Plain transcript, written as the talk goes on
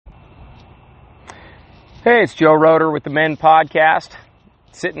Hey, it's Joe Roeder with the Men Podcast,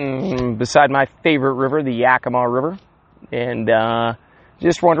 sitting beside my favorite river, the Yakima River, and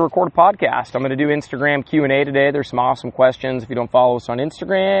just wanted to record a podcast. I'm going to do Instagram Q&A today. There's some awesome questions. If you don't follow us on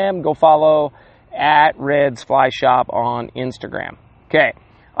Instagram, go follow at Red's Fly Shop on Instagram. Okay,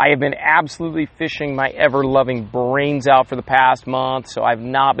 I have been absolutely fishing my ever-loving brains out for the past month, so I've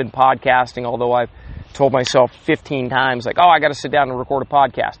not been podcasting, although I've told myself 15 times, like, I got to sit down and record a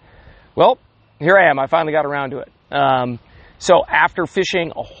podcast. Well, here I am. I finally got around to it. So after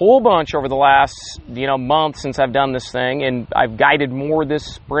fishing a whole bunch over the last, month since I've done this thing, and I've guided more this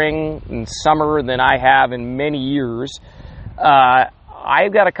spring and summer than I have in many years,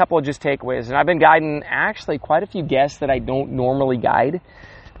 I've got a couple of just takeaways. And I've been guiding actually quite a few guests that I don't normally guide.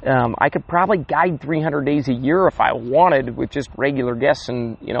 I could probably guide 300 days a year if I wanted with just regular guests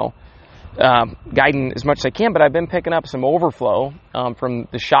and, guiding as much as I can, but I've been picking up some overflow from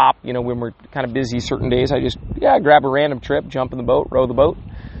the shop. When we're kind of busy certain days, I just grab a random trip, jump in the boat, row the boat,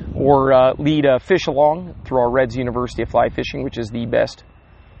 or lead a fish along through our Reds University of Fly Fishing, which is the best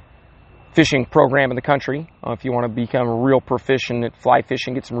fishing program in the country. If you want to become real proficient at fly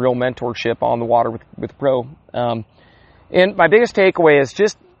fishing, get some real mentorship on the water with pro. And my biggest takeaway is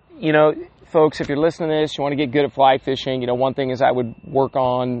just, folks, if you're listening to this, you want to get good at fly fishing, one thing is I would work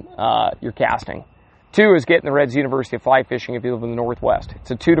on your casting. 2 is getting the Reds University of Fly Fishing if you live in the Northwest.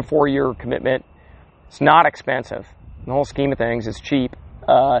 It's a 2 to 4 year commitment. It's not expensive. In the whole scheme of things, it's cheap.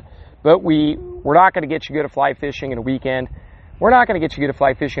 But we're not going to get you good at fly fishing in a weekend. We're not going to get you good at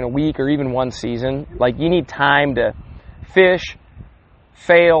fly fishing in a week or even one season. Like, you need time to fish,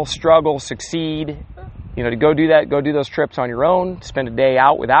 fail, struggle, succeed. To go do that, go do those trips on your own, spend a day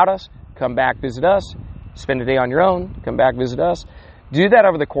out without us, come back, visit us, spend a day on your own, come back, visit us. Do that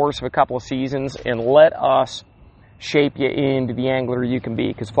over the course of a couple of seasons and let us shape you into the angler you can be,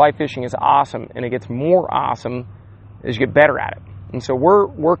 because fly fishing is awesome, and it gets more awesome as you get better at it. And so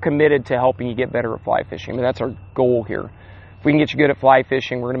we're committed to helping you get better at fly fishing. I mean, that's our goal here. If we can get you good at fly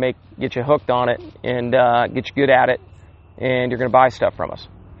fishing, we're going to get you hooked on it and get you good at it, and you're going to buy stuff from us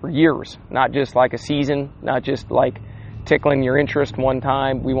for years, not just like a season, not just like tickling your interest one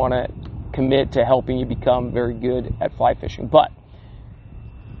time. We want to commit to helping you become very good at fly fishing. But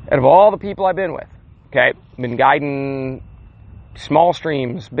out of all the people I've been with, I've been guiding small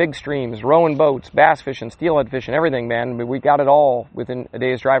streams, big streams, rowing boats, bass fishing, steelhead fishing, everything, man. I mean, we got it all within a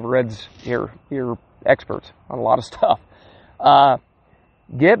day's drive of Reds here. You're experts on a lot of stuff.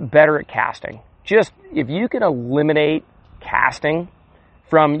 Get better at casting. Just, if you can eliminate casting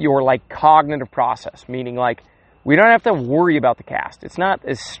from your cognitive process, meaning we don't have to worry about the cast. It's not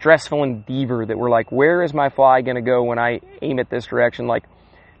as stressful and endeavor that we're where is my fly going to go when I aim it this direction?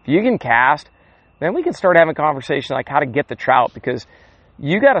 If you can cast, then we can start having a conversation how to get the trout, because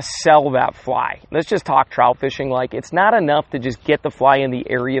you got to sell that fly. Let's just talk trout fishing. It's not enough to just get the fly in the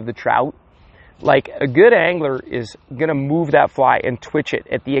area of the trout. A good angler is going to move that fly and twitch it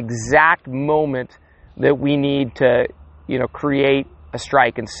at the exact moment that we need to, create a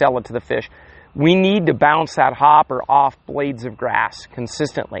strike and sell it to the fish. We need to bounce that hopper off blades of grass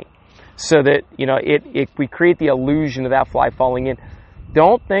consistently so that, we create the illusion of that fly falling in.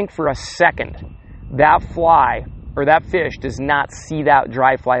 Don't think for a second that fly or that fish does not see that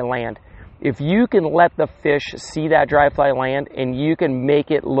dry fly land. If you can let the fish see that dry fly land and you can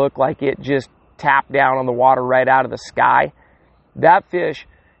make it look like it just tapped down on the water right out of the sky, that fish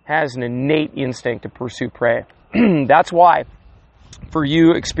has an innate instinct to pursue prey. That's why, for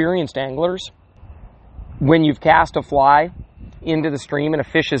you experienced anglers, when you've cast a fly into the stream and a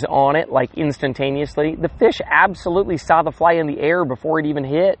fish is on it instantaneously, the fish absolutely saw the fly in the air before it even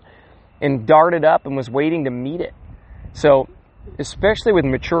hit and darted up and was waiting to meet it. So, especially with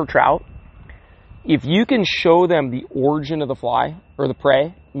mature trout, if you can show them the origin of the fly or the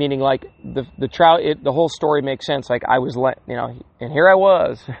prey, meaning the trout, the whole story makes sense. I was and here I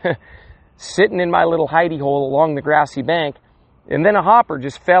was sitting in my little hidey hole along the grassy bank, and then a hopper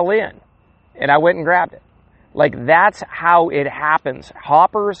just fell in, and I went and grabbed it. That's how it happens.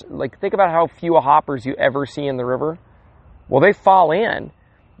 Hoppers, think about how few hoppers you ever see in the river. Well, they fall in.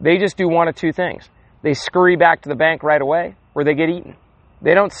 They just do one of two things. They scurry back to the bank right away, or they get eaten.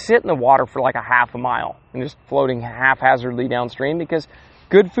 They don't sit in the water for a half a mile and just floating haphazardly downstream, because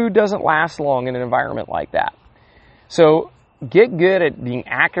good food doesn't last long in an environment like that. So get good at being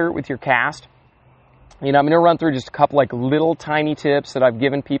accurate with your cast. I'm going to run through just a couple little tiny tips that I've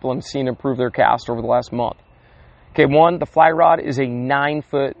given people and seen improve their cast over the last month. Okay, 1, the fly rod is a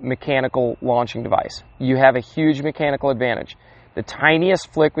 9-foot mechanical launching device. You have a huge mechanical advantage. The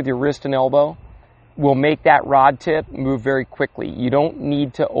tiniest flick with your wrist and elbow will make that rod tip move very quickly. You don't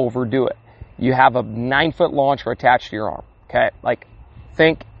need to overdo it. You have a 9-foot launcher attached to your arm. Okay, like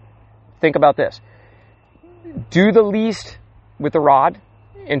think about this. Do the least with the rod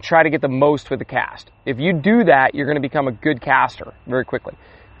and try to get the most with the cast. If you do that, you're going to become a good caster very quickly.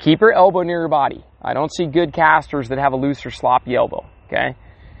 Keep your elbow near your body. I don't see good casters that have a loose or sloppy elbow. Okay.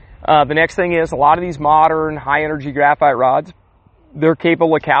 The next thing is a lot of these modern high-energy graphite rods, they're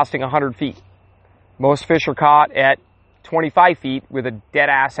capable of casting 100 feet. Most fish are caught at 25 feet with a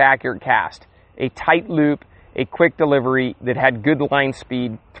dead-ass accurate cast. A tight loop, a quick delivery that had good line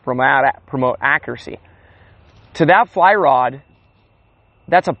speed to promote accuracy. To that fly rod,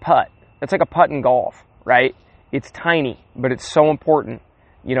 that's a putt. That's like a putt in golf, right? It's tiny, but it's so important.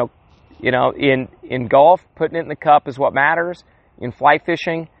 You know, in golf, putting it in the cup is what matters. In fly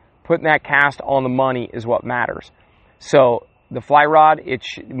fishing, putting that cast on the money is what matters. So the fly rod,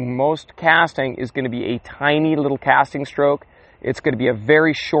 most casting is going to be a tiny little casting stroke. It's going to be a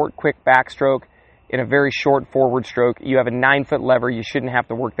very short, quick backstroke and a very short forward stroke. You have a 9-foot lever. You shouldn't have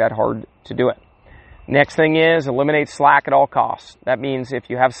to work that hard to do it. Next thing is eliminate slack at all costs. That means if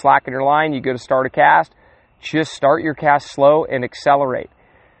you have slack in your line, you go to start a cast, just start your cast slow and accelerate.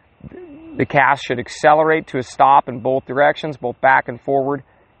 The cast should accelerate to a stop in both directions, both back and forward.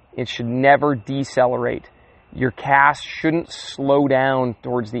 It should never decelerate. Your cast shouldn't slow down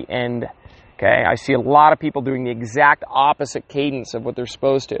towards the end. Okay, I see a lot of people doing the exact opposite cadence of what they're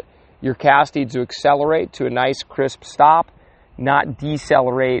supposed to. Your cast needs to accelerate to a nice crisp stop, not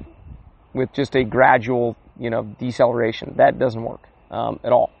decelerate with just a gradual, deceleration. That doesn't work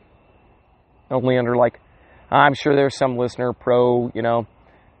at all. Only under I'm sure there's some listener pro,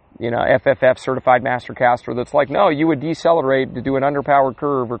 FFF certified master caster that's like, no, you would decelerate to do an underpowered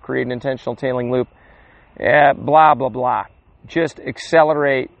curve or create an intentional tailing loop. Blah, blah, blah. Just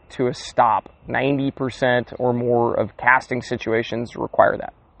accelerate to a stop. 90% or more of casting situations require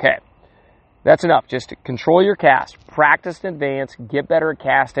that. Okay. That's enough. Just control your cast. Practice in advance. Get better at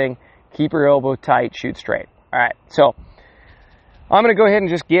casting. Keep your elbow tight. Shoot straight. All right. So I'm going to go ahead and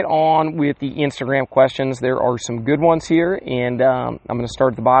just get on with the Instagram questions. There are some good ones here, and I'm going to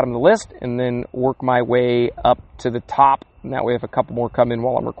start at the bottom of the list and then work my way up to the top. And that way, if a couple more come in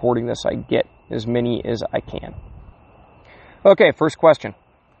while I'm recording this, I get as many as I can. Okay, first question.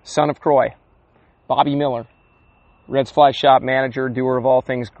 Son of Croy, Bobby Miller, Red's Fly Shop manager, doer of all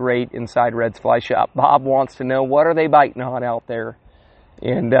things great inside Red's Fly Shop. Bob wants to know, what are they biting on out there?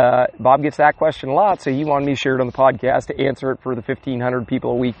 And Bob gets that question a lot, so he wanted me to share it on the podcast to answer it for the 1,500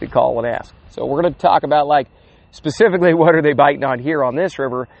 people a week that call and ask. So we're going to talk about, specifically what are they biting on here on this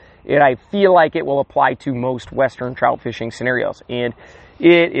river, and I feel like it will apply to most Western trout fishing scenarios. And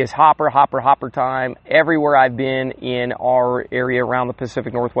it is hopper time. Everywhere I've been in our area around the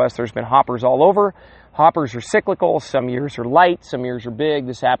Pacific Northwest, there's been hoppers all over. Hoppers are cyclical. Some years are light, some years are big.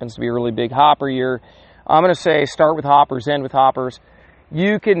 This happens to be a really big hopper year. I'm going to say start with hoppers, end with hoppers.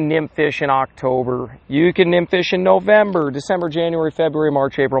 You can nymph fish in October. You can nymph fish in November, December, January, February,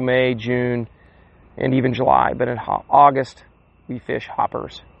 March, April, May, June, and even July. But in August, we fish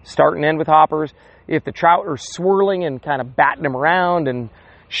hoppers. Start and end with hoppers. If the trout are swirling and kind of batting them around and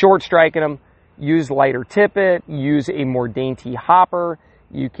short striking them, use lighter tippet, use a more dainty hopper.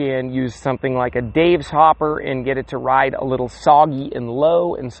 You can use something like a Dave's hopper and get it to ride a little soggy and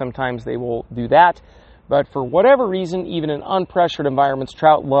low, and sometimes they will do that. But for whatever reason, even in unpressured environments,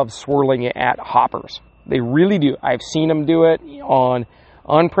 trout love swirling at hoppers. They really do. I've seen them do it on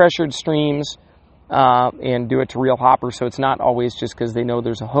unpressured streams and do it to real hoppers, so it's not always just because they know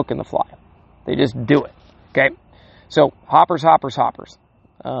there's a hook in the fly. They just do it, okay? So hoppers. I'll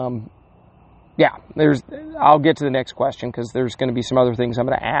get to the next question because there's going to be some other things I'm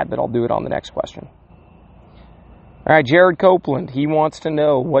going to add, but I'll do it on the next question. All right, Jared Copeland, he wants to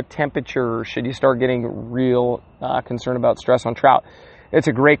know, what temperature should you start getting real concerned about stress on trout? It's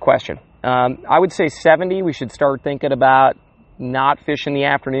a great question. I would say 70, we should start thinking about not fishing in the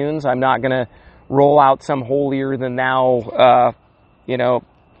afternoons. I'm not going to roll out some holier than thou,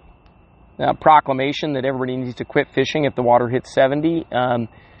 proclamation that everybody needs to quit fishing if the water hits 70. Only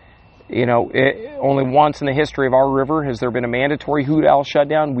once in the history of our river has there been a mandatory hoot owl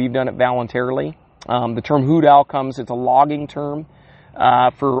shutdown. We've done it voluntarily. The term hoot owl it's a logging term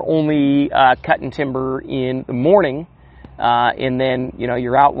for only cutting timber in the morning. And then,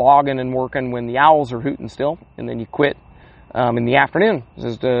 you're out logging and working when the owls are hooting still. And then you quit in the afternoon. This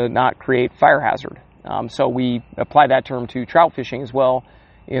is to not create fire hazard. So we apply that term to trout fishing as well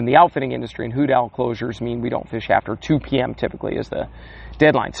in the outfitting industry. And hoot owl closures mean we don't fish after 2 p.m. typically is the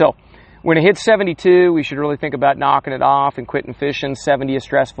deadline. So when it hits 72, we should really think about knocking it off and quitting fishing. 70 is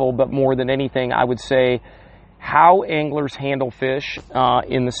stressful, but more than anything, I would say How anglers handle fish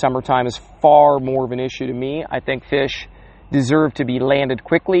in the summertime is far more of an issue to me. I think fish deserve to be landed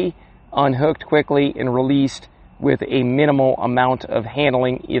quickly, unhooked quickly, and released with a minimal amount of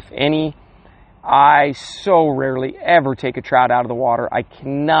handling, if any. I so rarely ever take a trout out of the water. I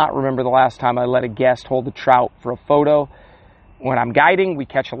cannot remember the last time I let a guest hold a trout for a photo. When I'm guiding, we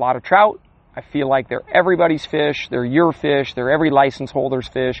catch a lot of trout. I feel like they're everybody's fish. They're your fish. They're every license holder's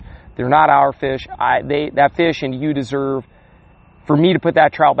fish. They're not our fish. That fish and you deserve for me to put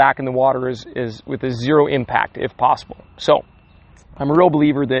that trout back in the water is with a zero impact if possible. So I'm a real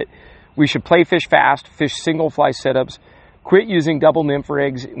believer that we should play fish fast, fish single fly setups, quit using double nymph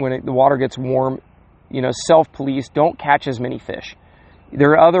rigs when the water gets warm, self-police, don't catch as many fish.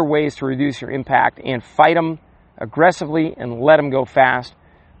 There are other ways to reduce your impact and fight them aggressively and let them go fast.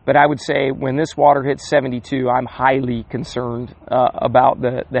 But I would say when this water hits 72, I'm highly concerned about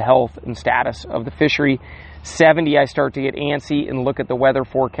the health and status of the fishery. 70, I start to get antsy and look at the weather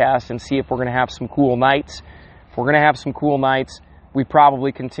forecast and see if we're going to have some cool nights. If we're going to have some cool nights, we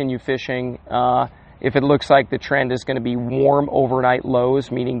probably continue fishing. If it looks like the trend is going to be warm overnight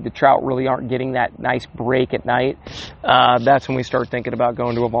lows, meaning the trout really aren't getting that nice break at night, that's when we start thinking about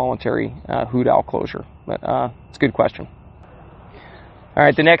going to a voluntary hoot owl closure. But it's a good question. All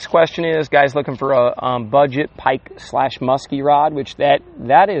right, the next question is, guys looking for a budget pike / muskie rod, which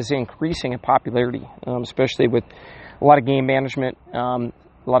that is increasing in popularity, especially with a lot of game management, a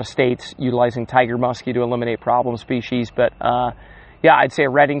lot of states utilizing tiger muskie to eliminate problem species. But yeah, I'd say a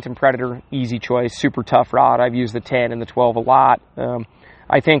Redington Predator, easy choice, super tough rod. I've used the 10 and the 12 a lot.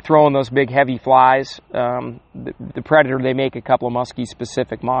 I think throwing those big heavy flies, the Predator, they make a couple of muskie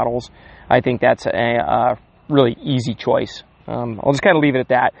specific models. I think that's a really easy choice. I'll just kind of leave it at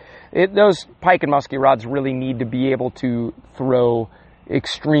that. Those pike and muskie rods really need to be able to throw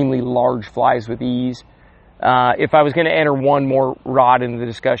extremely large flies with ease. If I was going to enter one more rod into the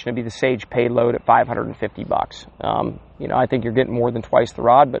discussion, it'd be the Sage Payload at $550. I think you're getting more than twice the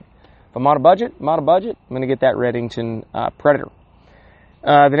rod, but if I'm on a budget, I'm going to get that Redington Predator.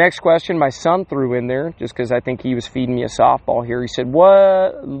 The next question my son threw in there, just because I think he was feeding me a softball here. He said,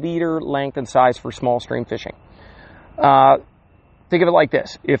 what leader length and size for small stream fishing? Think of it like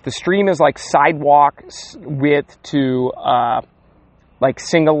this. If the stream is like sidewalk width to like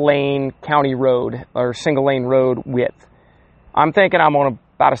single lane county road or single lane road width, I'm thinking I'm on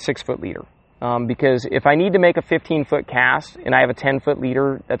about a 6-foot leader. Because if I need to make a 15-foot cast and I have a 10-foot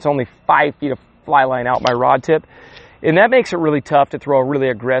leader, that's only 5 feet of fly line out my rod tip. And that makes it really tough to throw a really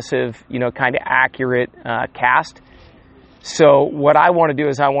aggressive, kind of accurate cast. So what I want to do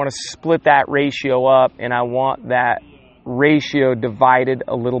is I want to split that ratio up, and I want that ratio divided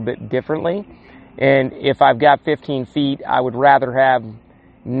a little bit differently. And if I've got 15 feet, I would rather have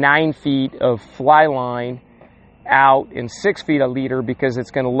 9 feet of fly line out and 6 feet a leader, because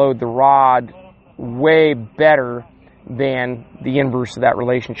it's going to load the rod way better than the inverse of that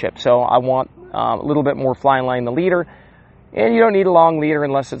relationship. So I want a little bit more fly line in the leader. And you don't need a long leader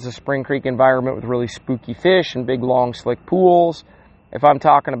unless it's a Spring Creek environment with really spooky fish and big, long, slick pools. If I'm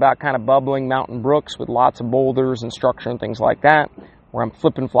talking about kind of bubbling mountain brooks with lots of boulders and structure and things like that, where I'm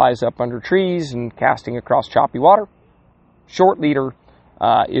flipping flies up under trees and casting across choppy water, short leader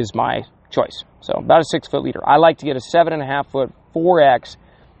is my choice. So about a 6-foot leader. I like to get a 7.5-foot 4X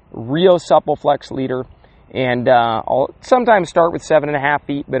Rio Supple Flex leader. And I'll sometimes start with 7.5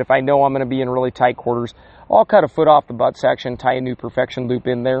 feet, but if I know I'm going to be in really tight quarters, I'll cut a foot off the butt section, tie a new Perfection loop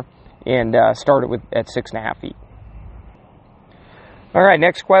in there, and start it at 6.5 feet. All right,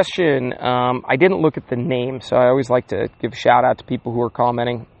 next question. I didn't look at the name, so I always like to give a shout out to people who are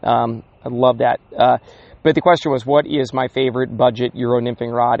commenting. I love that. But the question was, what is my favorite budget Euro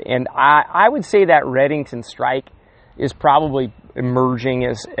nymphing rod? And I would say that Redington Strike is probably emerging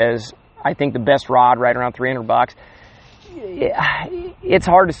as I think the best rod, right around $300. It's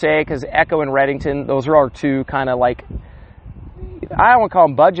hard to say because Echo and Redington, those are our two kind of like, I don't want to call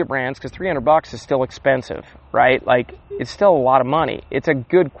them budget brands because $300 is still expensive, right? Like, it's still a lot of money. It's a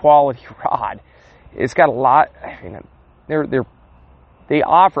good quality rod. It's got a lot. They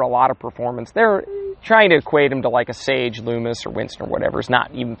offer a lot of performance. They're trying to equate them to like a Sage, Loomis, or Winston or whatever. It's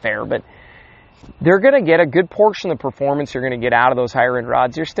not even fair, but they're going to get a good portion of the performance you're going to get out of those higher end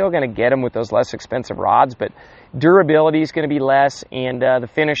rods. You're still going to get them with those less expensive rods, but durability is going to be less, and the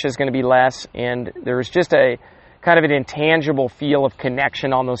finish is going to be less, and there's just a kind of an intangible feel of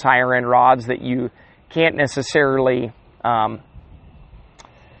connection on those higher end rods that you can't necessarily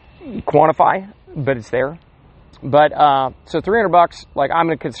quantify, but it's there. But so $300, like, I'm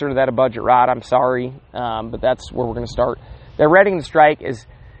going to consider that a budget rod. I'm sorry, but that's where we're going to start. The Redington Strike is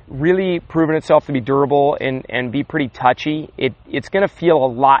really proven itself to be durable and be pretty touchy. It's going to feel a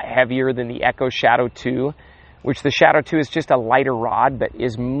lot heavier than the Echo Shadow 2, which the Shadow 2 is just a lighter rod, but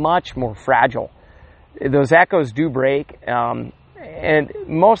is much more fragile. Those Echoes do break, and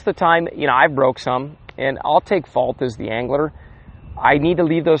most of the time, I've broke some, and I'll take fault as the angler. I need to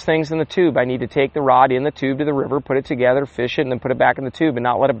leave those things in the tube. I need to take the rod in the tube to the river, put it together, fish it, and then put it back in the tube, and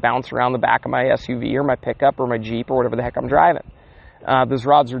not let it bounce around the back of my SUV or my pickup or my Jeep or whatever the heck I'm driving. Those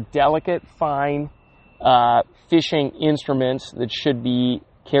rods are delicate, fine fishing instruments that should be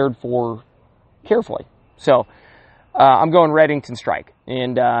cared for carefully. So I'm going Redington Strike.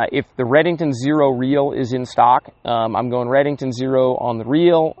 And if the Redington Zero reel is in stock, I'm going Redington Zero on the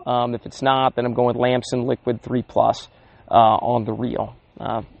reel. If it's not, then I'm going Lamson Liquid 3 Plus on the reel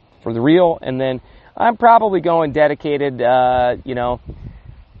for the reel. And then I'm probably going dedicated,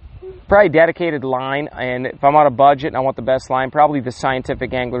 probably dedicated line. And if I'm on a budget and I want the best line, probably the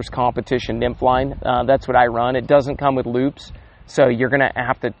Scientific Anglers Competition nymph line. That's what I run. It doesn't come with loops, so you're going to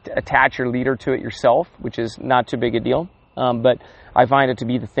have to attach your leader to it yourself, which is not too big a deal. But I find it to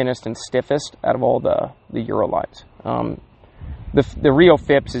be the thinnest and stiffest out of all the Euro lines. The Rio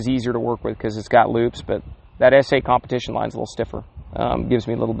Phipps is easier to work with because it's got loops, but that SA Competition line is a little stiffer. Gives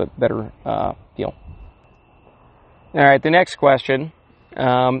me a little bit better feel. All right, the next question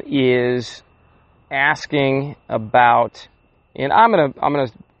is asking about, and I'm gonna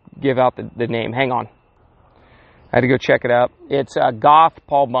give out the name. Hang on, I had to go check it out. It's Goth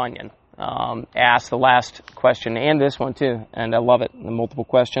Paul Bunyan. Asked the last question and this one too, and I love it. The multiple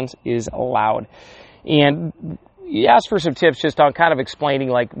questions is allowed, and he asked for some tips just on kind of explaining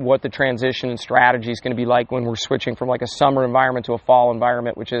like what the transition and strategy is going to be like when we're switching from like a summer environment to a fall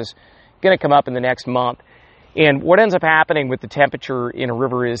environment, which is going to come up in the next month. And what ends up happening with the temperature in a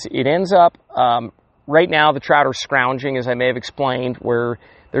river is it ends up right now the trout are scrounging, as I may have explained, where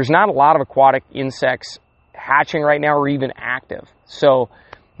there's not a lot of aquatic insects hatching right now or even active. So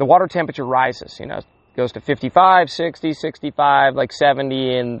the water temperature rises, it goes to 55, 60, 65, like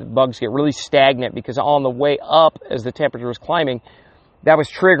 70, and the bugs get really stagnant because on the way up as the temperature was climbing, that was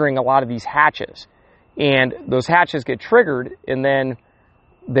triggering a lot of these hatches. And those hatches get triggered, and then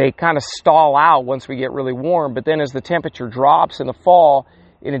they kind of stall out once we get really warm. But then as the temperature drops in the fall,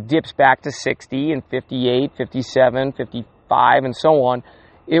 and it dips back to 60 and 58, 57, 55, and so on,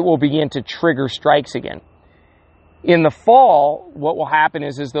 it will begin to trigger strikes again. In the fall, what will happen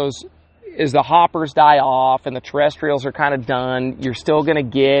is the hoppers die off and the terrestrials are kind of done, you're still going to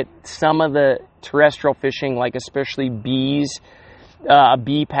get some of the terrestrial fishing, like especially bees. A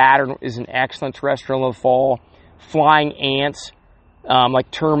bee pattern is an excellent terrestrial in the fall. Flying ants, like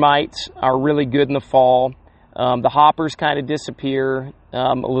termites, are really good in the fall. The hoppers kind of disappear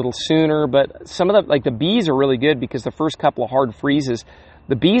a little sooner, but some of the bees are really good because the first couple of hard freezes,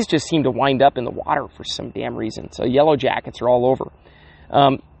 the bees just seem to wind up in the water for some damn reason. So yellow jackets are all over.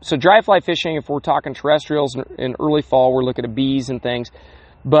 So dry fly fishing, if we're talking terrestrials in early fall, we're looking at bees and things.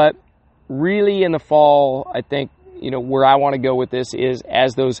 But really in the fall, I think, where I want to go with this is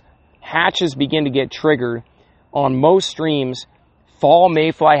as those hatches begin to get triggered on most streams, fall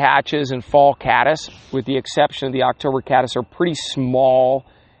mayfly hatches and fall caddis, with the exception of the October caddis, are pretty small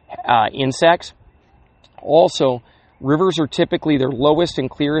insects. Also, rivers are typically their lowest and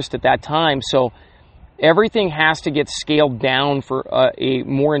clearest at that time, so everything has to get scaled down for a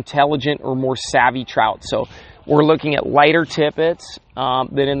more intelligent or more savvy trout. So we're looking at lighter tippets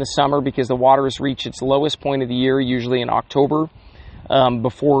than in the summer because the water has reached its lowest point of the year, usually in October,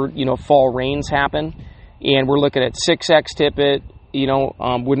 before fall rains happen. And we're looking at 6X tippet,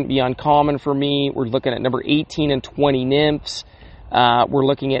 wouldn't be uncommon for me. We're looking at number 18 and 20 nymphs. We're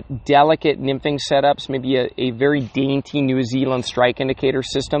looking at delicate nymphing setups, maybe a very dainty New Zealand strike indicator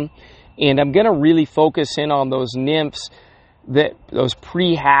system. And I'm going to really focus in on those nymphs, those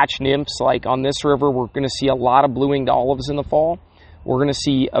pre-hatch nymphs. Like on this river, we're going to see a lot of blue-winged olives in the fall. We're going to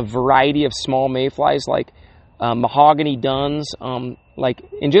see a variety of small mayflies like mahogany duns.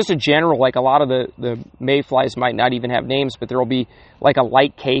 In just a general, like a lot of the mayflies might not even have names, but there will be like a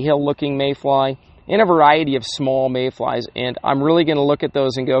light Cahill-looking mayfly and a variety of small mayflies. And I'm really going to look at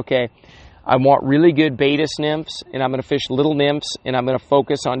those and go, okay, I want really good Baetis nymphs, and I'm going to fish little nymphs, and I'm going to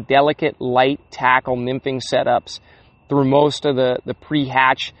focus on delicate, light tackle nymphing setups through most of the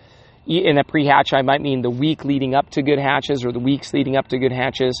pre-hatch. In a pre-hatch, I might mean the week leading up to good hatches or the weeks leading up to good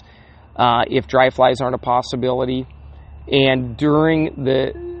hatches, if dry flies aren't a possibility. And during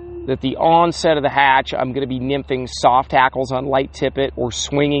the onset of the hatch, I'm going to be nymphing soft tackles on light tippet or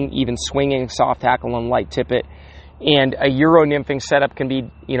swinging soft tackle on light tippet. And a Euro nymphing setup can be,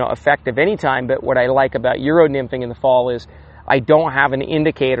 effective anytime, but what I like about Euro nymphing in the fall is I don't have an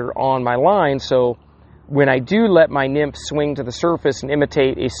indicator on my line, so when I do let my nymph swing to the surface and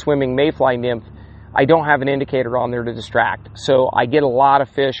imitate a swimming mayfly nymph, I don't have an indicator on there to distract. So I get a lot of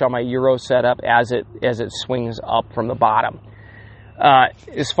fish on my Euro setup as it swings up from the bottom.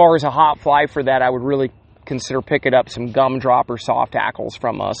 As far as a hot fly for that, I would really consider picking up some gumdrop or soft tackles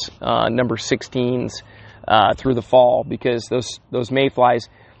from us, number 16s, through the fall, because those mayflies,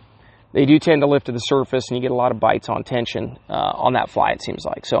 they do tend to lift to the surface and you get a lot of bites on tension on that fly, it seems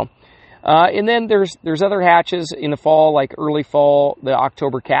like. So. And then there's other hatches in the fall, like early fall. The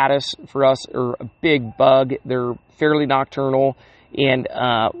October caddis for us are a big bug. They're fairly nocturnal, and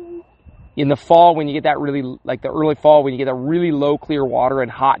in the fall when you get that the early fall when you get that really low clear water and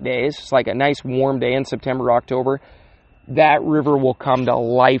hot days, it's like a nice warm day in September, October, that river will come to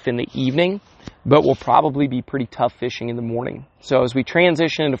life in the evening, but will probably be pretty tough fishing in the morning. So as we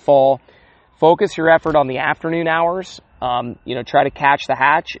transition into fall, focus your effort on the afternoon hours. Try to catch the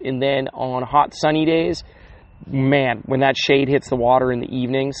hatch, and then on hot sunny days, man, when that shade hits the water in the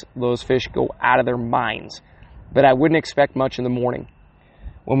evenings, those fish go out of their minds. But I wouldn't expect much in the morning.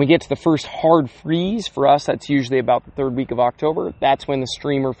 When we get to the first hard freeze, for us, that's usually about the third week of October. That's when the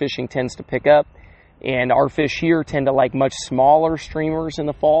streamer fishing tends to pick up. And our fish here tend to like much smaller streamers in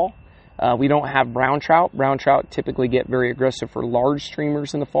the fall. We don't have brown trout. Brown trout typically get very aggressive for large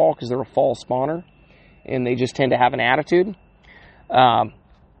streamers in the fall because they're a fall spawner, and they just tend to have an attitude.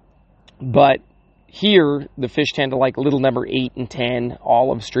 But here, the fish tend to like little number 8 and 10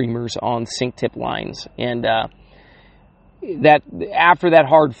 olive streamers on sink tip lines. And that after that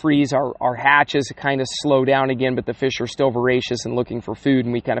hard freeze, our hatches kind of slow down again, but the fish are still voracious and looking for food,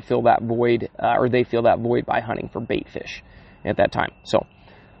 and we kind of fill that void, or they fill that void by hunting for bait fish at that time. So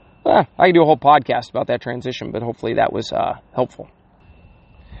I can do a whole podcast about that transition, but hopefully that was helpful.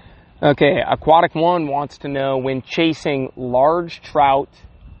 Okay, Aquatic One wants to know, when chasing large trout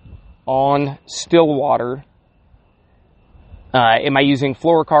on still water, am I using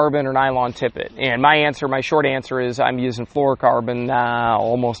fluorocarbon or nylon tippet? And my short answer is I'm using fluorocarbon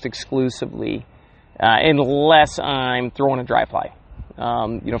almost exclusively, unless I'm throwing a dry fly.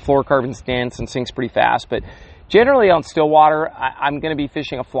 Fluorocarbon's dense and sinks pretty fast, but generally on still water, I'm going to be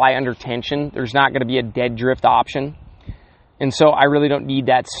fishing a fly under tension. There's not going to be a dead drift option. And so I really don't need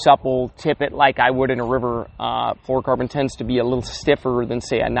that supple tippet like I would in a river. Fluorocarbon tends to be a little stiffer than,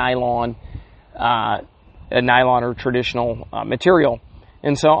 say, a nylon or traditional material.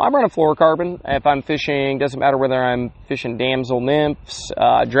 And so I'm running fluorocarbon. If I'm fishing, doesn't matter whether I'm fishing damsel nymphs,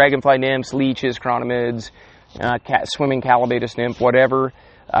 dragonfly nymphs, leeches, chironomids, swimming calabatus nymph, whatever,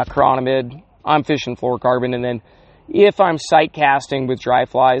 chironomid, I'm fishing fluorocarbon. And then if I'm sight casting with dry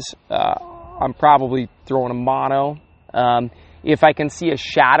flies, I'm probably throwing a mono. If I can see a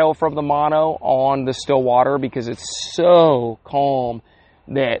shadow from the mono on the still water, because it's so calm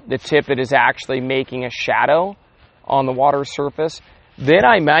that the tippet is actually making a shadow on the water surface, then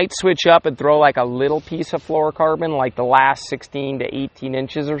I might switch up and throw like a little piece of fluorocarbon, like the last 16 to 18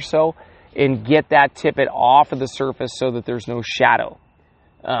 inches or so, and get that tippet off of the surface so that there's no shadow.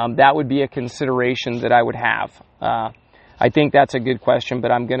 That would be a consideration that I would have. I think that's a good question, but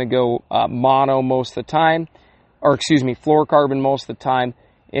I'm going to go mono most of the time. Fluorocarbon most of the time.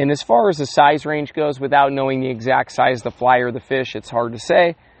 And as far as the size range goes, without knowing the exact size of the fly or the fish, it's hard to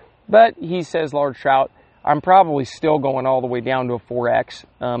say. But he says large trout. I'm probably still going all the way down to a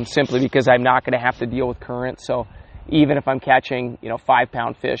 4X, simply because I'm not going to have to deal with current. So even if I'm catching,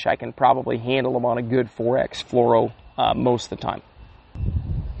 5-pound fish, I can probably handle them on a good 4X fluoro most of the time.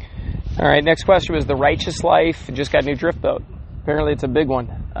 All right, next question was the Righteous Life. Just got a new drift boat. Apparently it's a big one.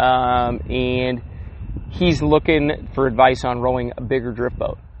 And he's looking for advice on rowing a bigger drift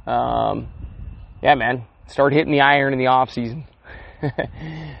boat. Yeah, man, start hitting the iron in the off season.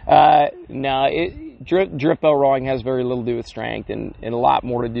 Drift boat rowing has very little to do with strength and a lot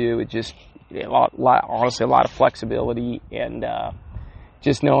more to do with just honestly a lot of flexibility and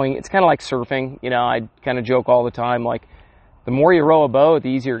just knowing. It's kind of like surfing. I kind of joke all the time, like, the more you row a boat, the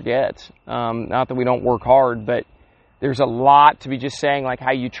easier it gets. Not that we don't work hard, but there's a lot to be just saying, like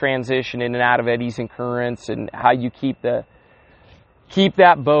how you transition in and out of eddies and currents, and how you keep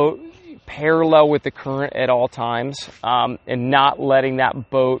that boat parallel with the current at all times, and not letting that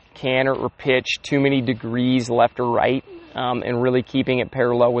boat canter or pitch too many degrees left or right, and really keeping it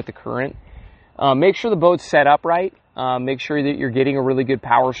parallel with the current. Make sure the boat's set up right. Make sure that you're getting a really good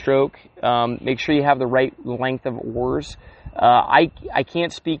power stroke. Make sure you have the right length of oars. I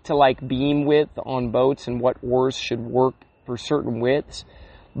can't speak to like beam width on boats and what oars should work for certain widths,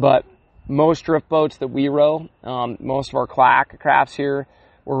 but most drift boats that we row, most of our crafts here,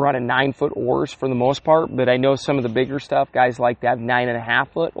 we're running 9-foot oars for the most part, but I know some of the bigger stuff, guys like to have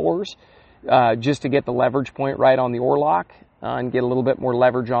 9.5-foot oars, just to get the leverage point right on the oar lock, and get a little bit more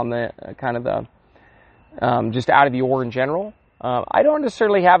leverage on the just out of the oar in general. I don't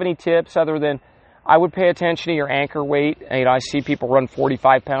necessarily have any tips other than I would pay attention to your anchor weight. I see people run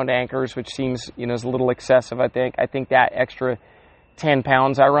 45-pound anchors, which seems, is a little excessive, I think. I think that extra 10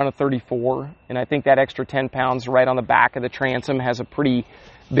 pounds, I run a 34, and I think that extra 10 pounds right on the back of the transom has a pretty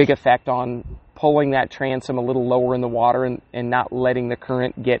big effect on pulling that transom a little lower in the water and not letting the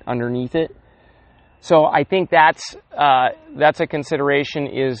current get underneath it. So I think that's a consideration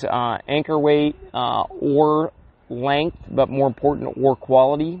is anchor weight, oar length, but more important, oar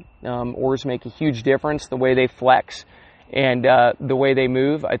quality. Oars make a huge difference, the way they flex and the way they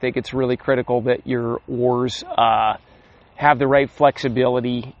move. I think it's really critical that your oars have the right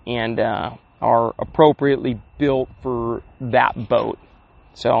flexibility and are appropriately built for that boat.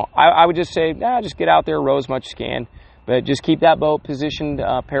 So I would just say, just get out there, row as much as you can, but just keep that boat positioned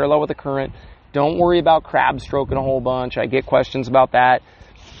parallel with the current. Don't worry about crab stroking a whole bunch. I get questions about that.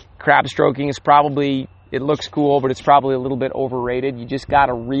 Crab stroking is probably, it looks cool, but it's probably a little bit overrated. You just got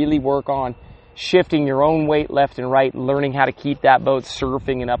to really work on shifting your own weight left and right, and learning how to keep that boat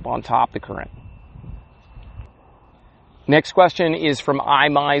surfing and up on top of the current. Next question is from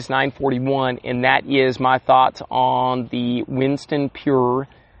iMize941, and that is my thoughts on the Winston Pure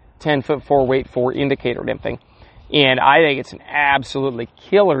 10-foot 4-weight 4 indicator nymphing. And I think it's an absolutely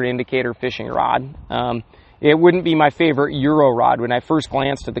killer indicator fishing rod. It wouldn't be my favorite Euro rod. When I first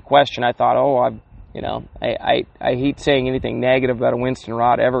glanced at the question, I thought, I hate saying anything negative about a Winston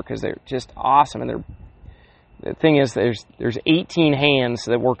rod ever because they're just awesome. And the thing is, there's 18 hands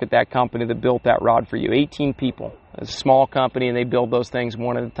that work at that company that built that rod for you. 18 people. It's a small company, and they build those things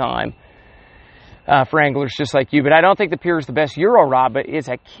one at a time for anglers just like you. But I don't think the Pure is the best Euro rod, but it's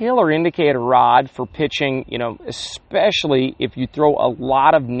a killer indicator rod for pitching, especially if you throw a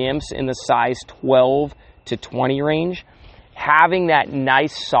lot of nymphs in the size 12 to 20 range. Having that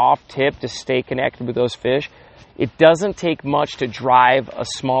nice soft tip to stay connected with those fish. It doesn't take much to drive a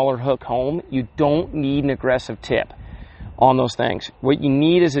smaller hook home. You don't need an aggressive tip on those things. What you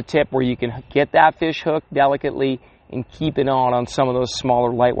need is a tip where you can get that fish hooked delicately and keep it on some of those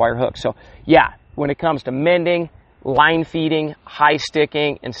smaller light wire hooks. So yeah, when it comes to mending, line feeding, high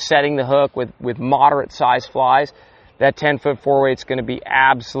sticking, and setting the hook with moderate size flies, that 10-foot 4-weight is going to be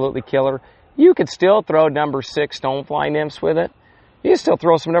absolutely killer. You could still throw number 6 stonefly nymphs with it. You can still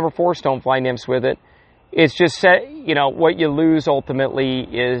throw some number 4 stonefly nymphs with it. It's just, what you lose ultimately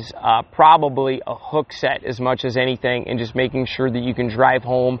is probably a hook set as much as anything, and just making sure that you can drive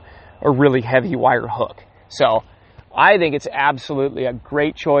home a really heavy wire hook. So I think it's absolutely a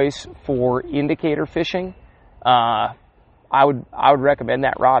great choice for indicator fishing. I would recommend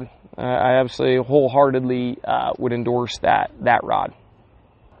that rod. I absolutely wholeheartedly would endorse that rod.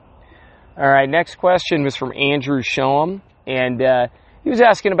 All right, next question was from Andrew Shom, and he was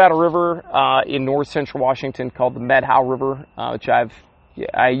asking about a river in north central Washington called the Medhow River, which I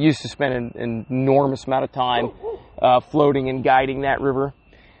used to spend an enormous amount of time floating and guiding that river.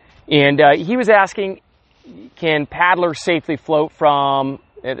 And he was asking, can paddlers safely float from,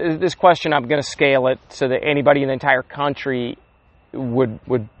 this question I'm going to scale it so that anybody in the entire country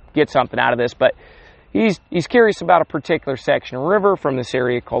would get something out of this, but he's curious about a particular section of river from this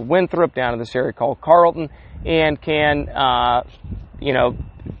area called Winthrop down to this area called Carlton, and can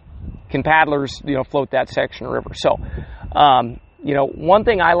paddlers, float that section of river. So, one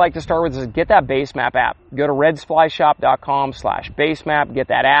thing I like to start with is get that Basemap app. Go to redsflyshop.com/basemap, get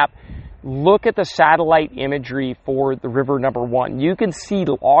that app. Look at the satellite imagery for the river number 1. You can see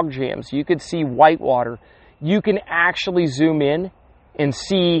log jams. You can see whitewater. You can actually zoom in and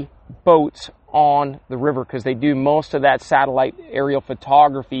see boats on the river because they do most of that satellite aerial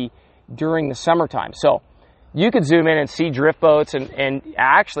photography during the summertime. So you could zoom in and see drift boats and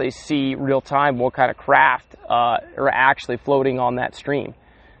actually see real time what kind of craft are actually floating on that stream.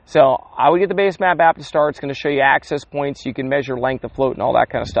 So I would get the Basemap app to start. It's going to show you access points. You can measure length of float and all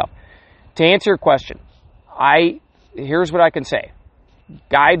that kind of stuff. To answer your question, here's what I can say.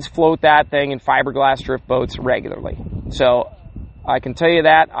 Guides float that thing in fiberglass drift boats regularly. So I can tell you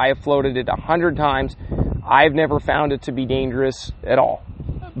that. I have floated it 100 times. I've never found it to be dangerous at all.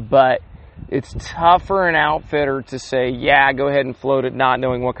 But it's tough for an outfitter to say, yeah, go ahead and float it, not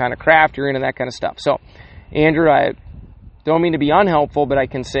knowing what kind of craft you're in and that kind of stuff. So, Andrew, I don't mean to be unhelpful, but I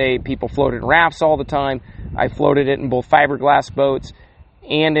can say people float it in rafts all the time. I floated it in both fiberglass boats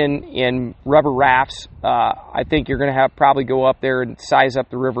and in rubber rafts. I think you're going to probably go up there and size up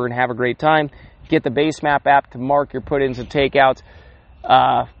the river and have a great time. Get the Basemap app to mark your put-ins and takeouts.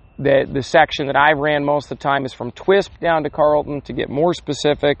 The section that I ran most of the time is from Twisp down to Carlton. To get more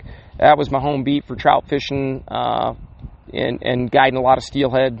specific, that was my home beat for trout fishing and guiding a lot of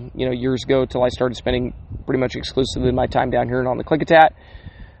steelhead, years ago, till I started spending pretty much exclusively my time down here on the Klickitat.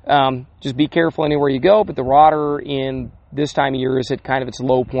 Just be careful anywhere you go, but the water in this time of year is at kind of its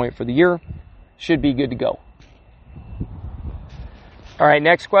low point for the year. Should be good to go. All right,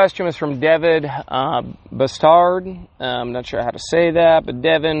 next question was from David Bastard. I'm not sure how to say that, but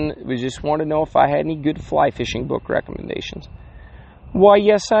Devin, we just want to know if I had any good fly fishing book recommendations. Why,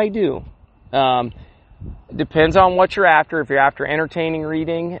 yes, I do. Depends on what you're after. If you're after entertaining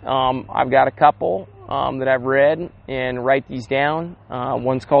reading, I've got a couple that I've read, and write these down.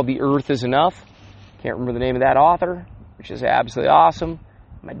 One's called The Earth is Enough. Can't remember the name of that author, which is absolutely awesome.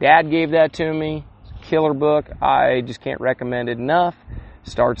 My dad gave that to me. Killer book. I just can't recommend it enough.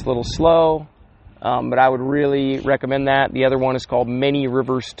 Starts a little slow, but I would really recommend that. The other one is called Many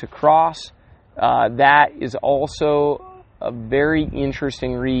Rivers to Cross. That is also a very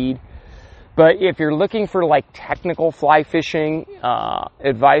interesting read. But if you're looking for like technical fly fishing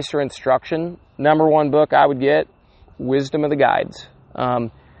advice or instruction, number one book I would get, Wisdom of the Guides.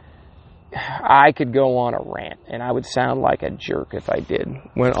 I could go on a rant, and I would sound like a jerk if I did.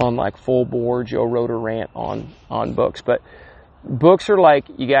 Went on like full bore Joe Roder rant on books. But books are like,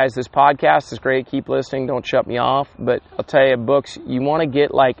 you guys, this podcast is great. Keep listening. Don't shut me off. But I'll tell you, books, you want to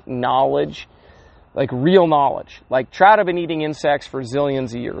get like knowledge, like real knowledge. Like trout have been eating insects for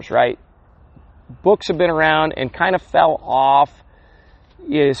zillions of years, right? Books have been around and kind of fell off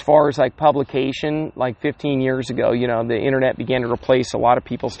as far as like publication, like 15 years ago. The internet began to replace a lot of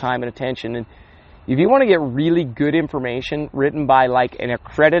people's time and attention. And if you want to get really good information written by like an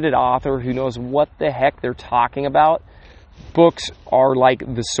accredited author who knows what the heck they're talking about, books are like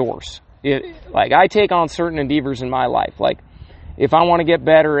the source. Like I take on certain endeavors in my life. Like if I want to get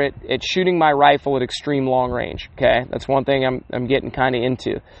better at shooting my rifle at extreme long range, okay, that's one thing I'm getting kind of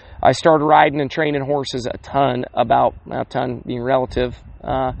into. I started riding and training horses a ton being relative.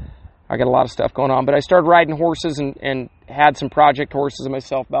 I got a lot of stuff going on, but I started riding horses and had some project horses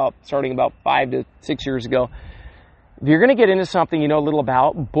myself starting about 5 to 6 years ago. If you're going to get into something you know a little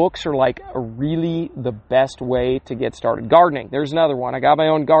about, books are like really the best way to get started. Gardening, there's another one. I got my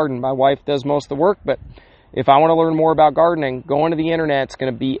own garden. My wife does most of the work, but if I want to learn more about gardening, going to the internet's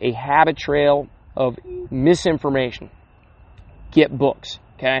going to be a habit trail of misinformation. Get books.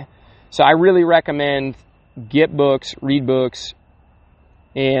 Okay, so I really recommend get books, read books,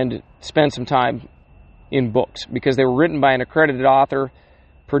 and spend some time in books because they were written by an accredited author,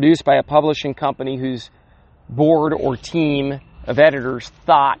 produced by a publishing company whose board or team of editors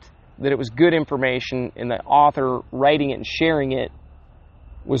thought that it was good information and the author writing it and sharing it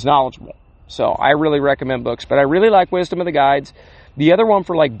was knowledgeable. So I really recommend books, but I really like Wisdom of the Guides. The other one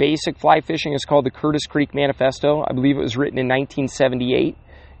for like basic fly fishing is called the Curtis Creek Manifesto. I believe it was written in 1978.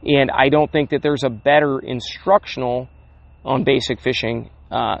 And I don't think that there's a better instructional on basic fishing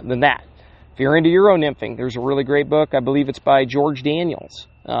than that. If you're into Euro nymphing, there's a really great book. I believe it's by George Daniels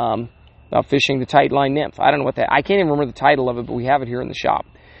about fishing the tight line nymph. I don't know I can't even remember the title of it, but we have it here in the shop.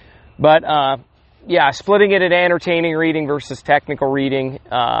 But yeah, splitting it into entertaining reading versus technical reading.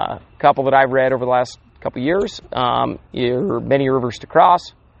 A couple that I've read over the last couple years. Many Rivers to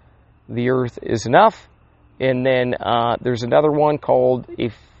Cross. The Earth is Enough. And then there's another one called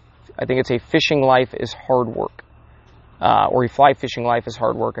I think it's A Fishing Life is Hard Work. Or A Fly Fishing Life is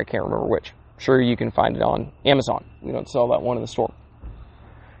Hard Work. I can't remember which. I'm sure you can find it on Amazon. We don't sell that one in the store.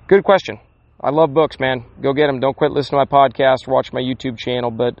 Good question. I love books, man. Go get them. Don't quit listening to my podcast or watch my YouTube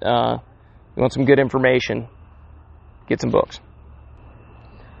channel. But you want some good information, get some books.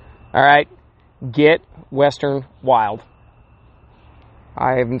 All right. Get Western Wild.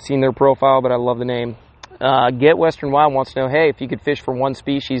 I haven't seen their profile, but I love the name. Get Western Wild wants to know, hey, if you could fish for one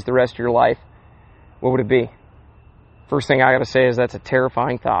species the rest of your life, what would it be? First thing I got to say is that's a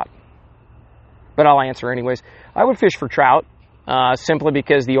terrifying thought. But I'll answer anyways. I would fish for trout, simply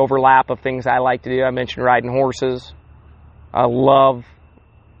because the overlap of things I like to do. I mentioned riding horses. I love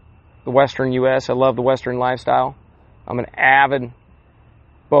the Western U.S. I love the Western lifestyle. I'm an avid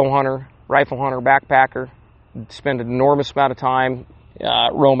bow hunter, rifle hunter, backpacker. Spend an enormous amount of time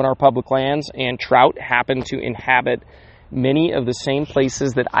roaming our public lands, and trout happen to inhabit many of the same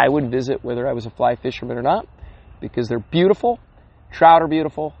places that I would visit whether I was a fly fisherman or not, because they're beautiful. Trout are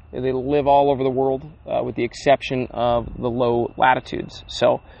beautiful. They live all over the world, with the exception of the low latitudes.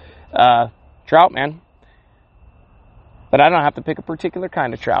 So, trout, man. But I don't have to pick a particular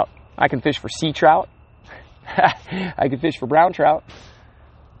kind of trout. I can fish for sea trout. I can fish for brown trout.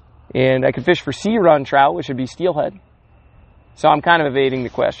 And I can fish for sea run trout, which would be steelhead. So I'm kind of evading the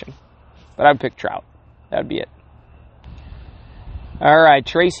question. But I would pick trout. That would be it. All right,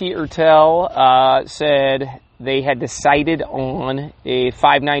 Tracy Ertel said they had decided on a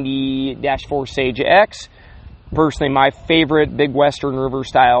 590-4 Sage X. Personally, my favorite big Western River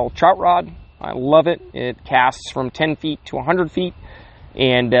style trout rod. I love it. It casts from 10 feet to 100 feet.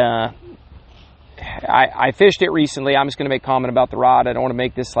 And I fished it recently. I'm just going to make a comment about the rod. I don't want to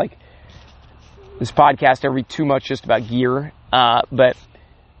make this podcast ever be too much just about gear. But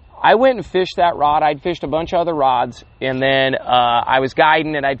I went and fished that rod. I'd fished a bunch of other rods. And then I was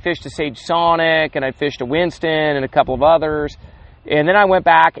guiding, and I'd fished a Sage Sonic, and I'd fished a Winston and a couple of others. And then I went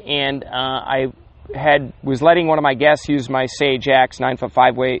back, and I was letting one of my guests use my Sage X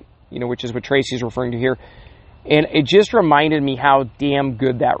 9'5" weight, which is what Tracy's referring to here. And it just reminded me how damn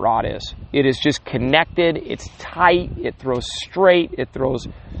good that rod is. It is just connected. It's tight. It throws straight. It throws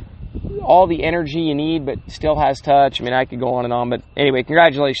all the energy you need, but still has touch. I mean, I could go on and on. But anyway,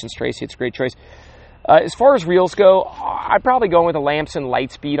 congratulations, Tracy. It's a great choice. As far as reels go, I'd probably go with a Lamson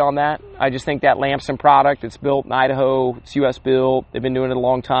Lightspeed on that. I just think that Lamson product, it's built in Idaho. It's U.S. built. They've been doing it a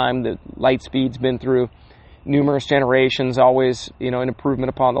long time. The Lightspeed's been through numerous generations, always, an improvement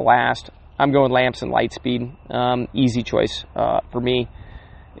upon the last. I'm going Lamson Lightspeed. Easy choice for me.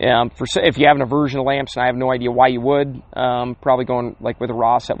 If you have an aversion to Lamson, I have no idea why you would. Probably going with a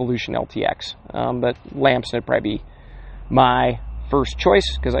Ross Evolution LTX. But Lamson would probably be my first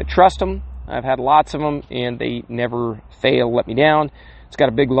choice because I trust them. I've had lots of them, and they never fail, let me down. It's got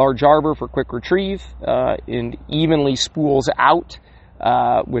a big, large arbor for quick retrieve and evenly spools out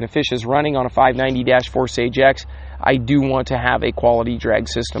when a fish is running on a 590-4 Sage X. I do want to have a quality drag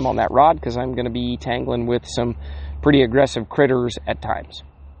system on that rod because I'm going to be tangling with some pretty aggressive critters at times.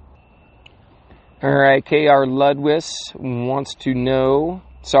 All right, KR Ludwis wants to know,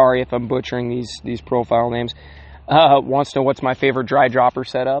 sorry if I'm butchering these profile names, wants to know what's my favorite dry dropper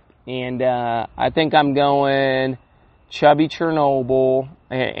setup. And I think I'm going Chubby Chernobyl.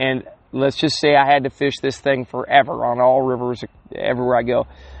 And let's just say I had to fish this thing forever on all rivers, everywhere I go.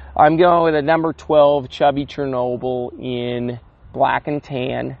 I'm going with a number 12 Chubby Chernobyl in black and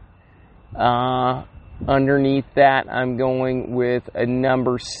tan. Underneath that, I'm going with a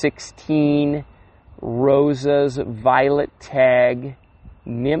number 16 Rosa's Violet Tag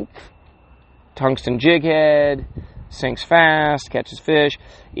Nymph. Tungsten jig head, sinks fast, catches fish.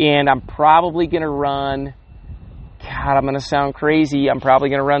 And I'm probably going to run, God, I'm going to sound crazy, I'm probably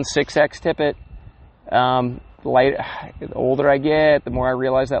going to run 6X tippet. The older I get, the more I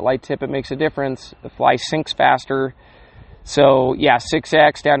realize that light tippet makes a difference. The fly sinks faster. So, yeah,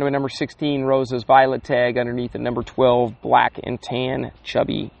 6X down to a number 16 Rosa's Violet Tag underneath a number 12 black and tan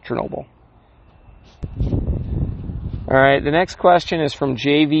Chubby Chernobyl. All right, the next question is from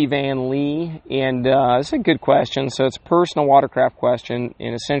JV Van Lee, and it's a good question. So it's a personal watercraft question,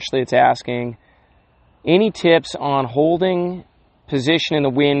 and essentially it's asking any tips on holding position in the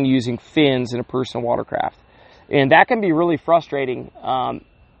wind using fins in a personal watercraft. And that can be really frustrating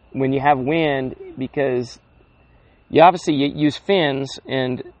when you have wind because you use fins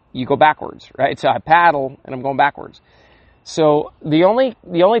and you go backwards, right? So I paddle and I'm going backwards. So the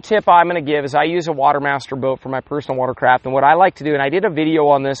only tip I'm going to give is I use a Watermaster boat for my personal watercraft. And what I like to do, and I did a video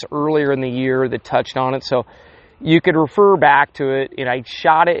on this earlier in the year that touched on it, so you could refer back to it. And I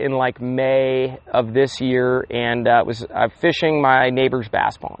shot it in May of this year, and I'm fishing my neighbor's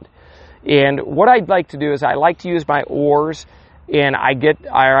bass pond. And what I'd like to do is I like to use my oars, and I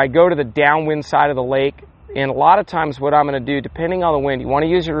go to the downwind side of the lake. And a lot of times what I'm going to do, depending on the wind, you want to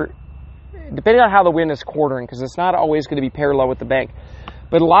use depending on how the wind is quartering, because it's not always going to be parallel with the bank.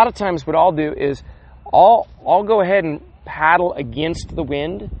 But a lot of times what I'll do is I'll go ahead and paddle against the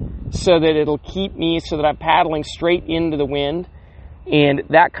wind so that it'll keep me, so that I'm paddling straight into the wind. And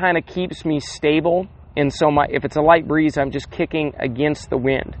that kind of keeps me stable. And so if it's a light breeze, I'm just kicking against the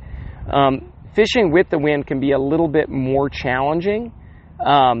wind. Fishing with the wind can be a little bit more challenging.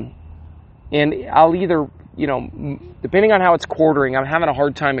 And I'll either, depending on how it's quartering, I'm having a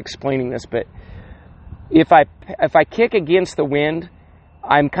hard time explaining this, but if I kick against the wind,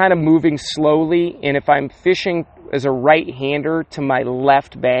 I'm kind of moving slowly, and if I'm fishing as a right-hander to my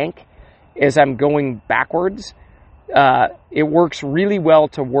left bank as I'm going backwards, it works really well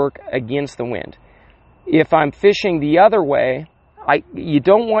to work against the wind. If I'm fishing the other way, you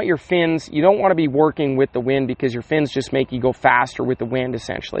don't want your fins, you don't want to be working with the wind because your fins just make you go faster with the wind,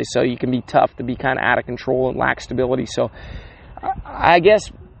 essentially. So you can be tough to be kind of out of control and lack stability. So I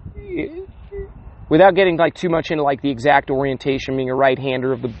guess without getting too much into the exact orientation, being a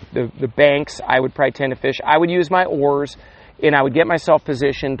right-hander of the banks, I would probably tend to fish. I would use my oars, and I would get myself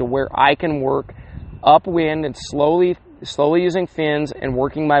positioned to where I can work upwind and slowly slowly using fins and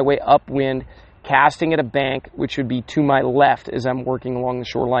working my way upwind, casting at a bank, which would be to my left as I'm working along the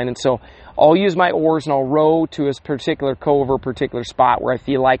shoreline. And so I'll use my oars and I'll row to a particular cove or a particular spot where I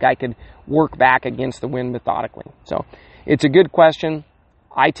feel like I could work back against the wind methodically. So it's a good question.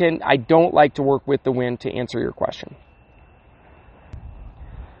 I don't like to work with the wind, to answer your question.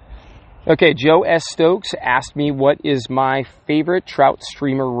 Okay, Joe S. Stokes asked me what is my favorite trout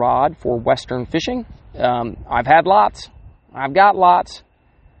streamer rod for Western fishing. I've had lots. I've got lots.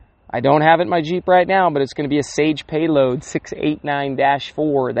 I don't have it in my Jeep right now, but it's going to be a Sage Payload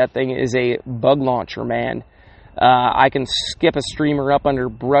 689-4. That thing is a bug launcher, man. I can skip a streamer up under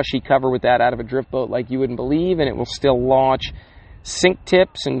brushy cover with that out of a drift boat like you wouldn't believe, and it will still launch sink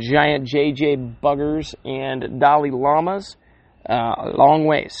tips and giant JJ buggers and Dalai Lamas a long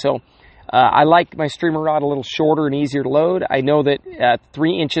ways. So I like my streamer rod a little shorter and easier to load. I know that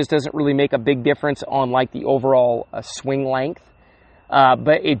 3 inches doesn't really make a big difference on like the overall swing length,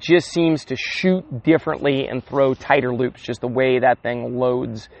 but it just seems to shoot differently and throw tighter loops, just the way that thing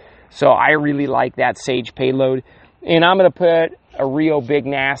loads. So I really like that Sage Payload. And I'm going to put a Rio Big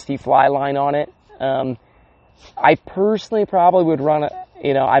Nasty fly line on it. I personally probably would run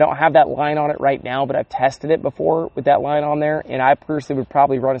I don't have that line on it right now, but I've tested it before with that line on there, and I personally would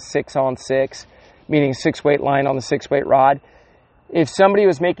probably run a 6-on-6, meaning 6-weight line on the 6-weight rod. If somebody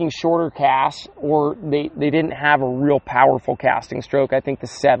was making shorter casts or they didn't have a real powerful casting stroke, I think the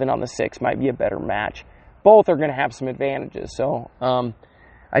 7 on the 6 might be a better match. Both are going to have some advantages, so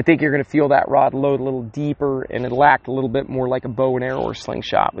I think you're going to feel that rod load a little deeper, and it'll act a little bit more like a bow and arrow or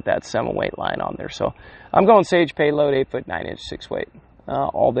slingshot with that 7-weight line on there. So I'm going Sage Payload, 8-foot 9-inch 6-weight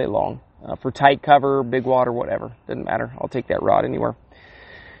all day long for tight cover, big water, whatever. Doesn't matter. I'll take that rod anywhere.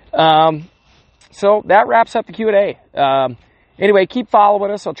 So that wraps up the Q&A. Anyway, keep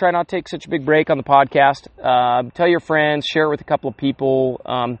following us. I'll try not to take such a big break on the podcast. Tell your friends, share it with a couple of people.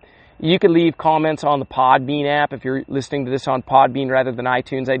 You can leave comments on the Podbean app if you're listening to this on Podbean rather than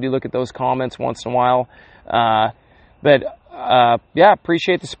iTunes. I do look at those comments once in a while. Yeah,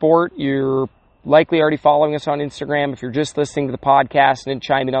 appreciate the support. You're likely already following us on Instagram. If you're just listening to the podcast and didn't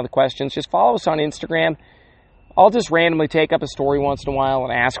chime in on the questions, just follow us on Instagram. I'll just randomly take up a story once in a while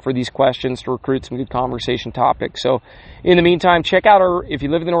and ask for these questions to recruit some good conversation topics. So in the meantime, if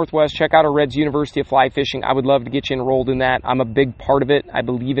you live in the Northwest, check out our Reds University of Fly Fishing. I would love to get you enrolled in that. I'm a big part of it. I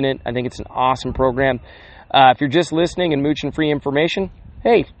believe in it. I think it's an awesome program. If you're just listening and mooching free information,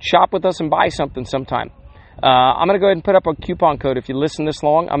 hey, shop with us and buy something sometime. I'm going to go ahead and put up a coupon code. If you listen this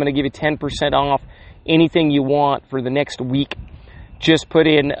long, I'm going to give you 10% off anything you want for the next week. Just put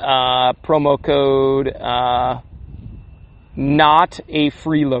in promo code not a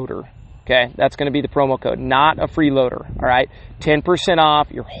freeloader. Okay, that's going to be the promo code, not a freeloader. All right, 10% off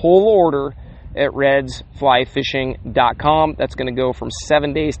your whole order at redsflyfishing.com. That's going to go from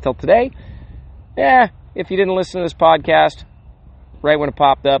 7 days till today. If you didn't listen to this podcast right when it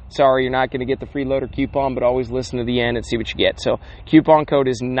popped up, sorry, you're not going to get the freeloader coupon, but always listen to the end and see what you get. So coupon code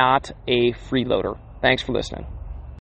is not a freeloader. Thanks for listening.